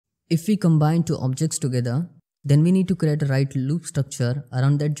If we combine two objects together, then we need to create a right loop structure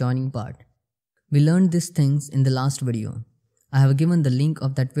around that joining part. We learned these things in the last video. I have given the link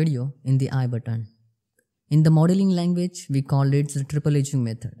of that video in the I button. In the modeling language, we call it the triple edging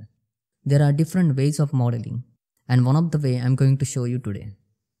method. There are different ways of modeling, and one of the way I'm going to show you today.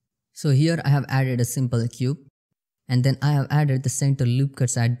 So here I have added a simple cube, and then I have added the center loop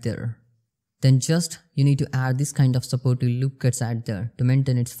cuts at there. Then just you need to add this kind of supportive loop cuts at there to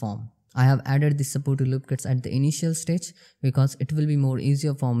maintain its form. I have added this supportive loop cuts at the initial stage because it will be more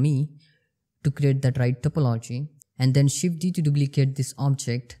easier for me to create that right topology, and then Shift D to duplicate this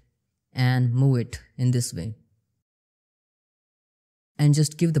object and move it in this way. And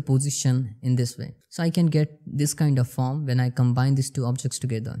just give the position in this way. So I can get this kind of form when I combine these two objects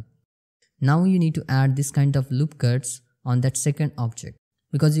together. Now you need to add this kind of loop cuts on that second object.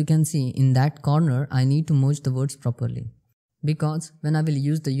 Because you can see in that corner I need to merge the words properly. Because when I will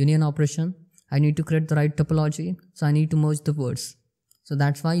use the union operation, I need to create the right topology, so I need to merge the words. So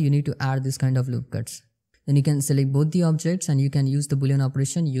that's why you need to add this kind of loop cuts. Then you can select both the objects and you can use the boolean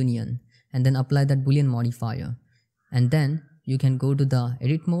operation union and then apply that boolean modifier. And then you can go to the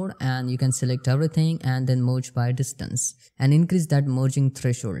edit mode and you can select everything and then merge by distance and increase that merging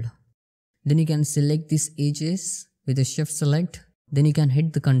threshold. Then you can select these edges with a shift select. Then you can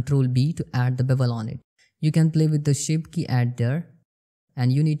hit the Ctrl B to add the bevel on it. You can play with the shape key at there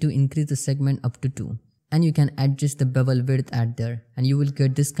and you need to increase the segment up to 2. And you can adjust the bevel width at there and you will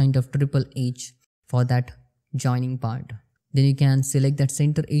get this kind of triple edge for that joining part. Then you can select that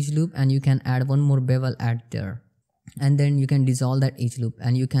center edge loop and you can add one more bevel at there. And then you can dissolve that edge loop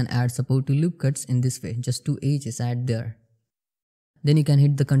and you can add supportive loop cuts in this way, just 2 edges at there. Then you can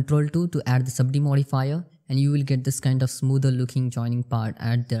hit the Ctrl 2 to add the Subdivision modifier and you will get this kind of smoother looking joining part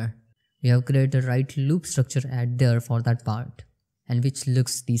at there. We have created a right loop structure at there for that part and which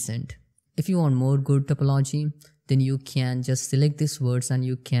looks decent. If you want more good topology, then you can just select these words and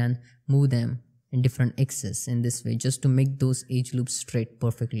you can move them in different axes in this way just to make those edge loops straight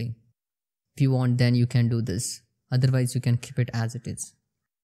perfectly. If you want, then you can do this. Otherwise, you can keep it as it is.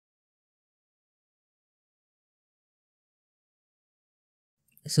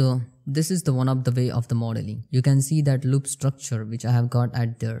 So this is the one of the way of the modeling. You can see that loop structure which I have got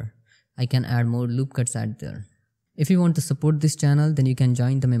at there. I can add more loop cuts at there. If you want to support this channel, then you can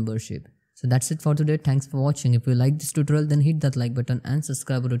join the membership. So that's it for today. Thanks for watching. If you like this tutorial, then hit that like button and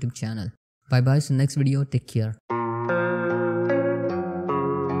subscribe to our YouTube channel. Bye bye. See you next video. Take care.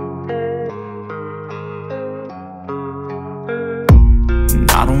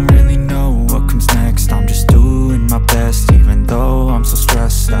 I don't really know what comes next. I'm just doing my best, even though I'm so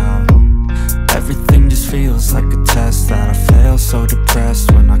stressed out. Everything just feels like a test that I fail, so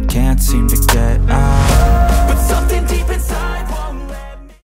depressed when I can't seem to get out. But something deep inside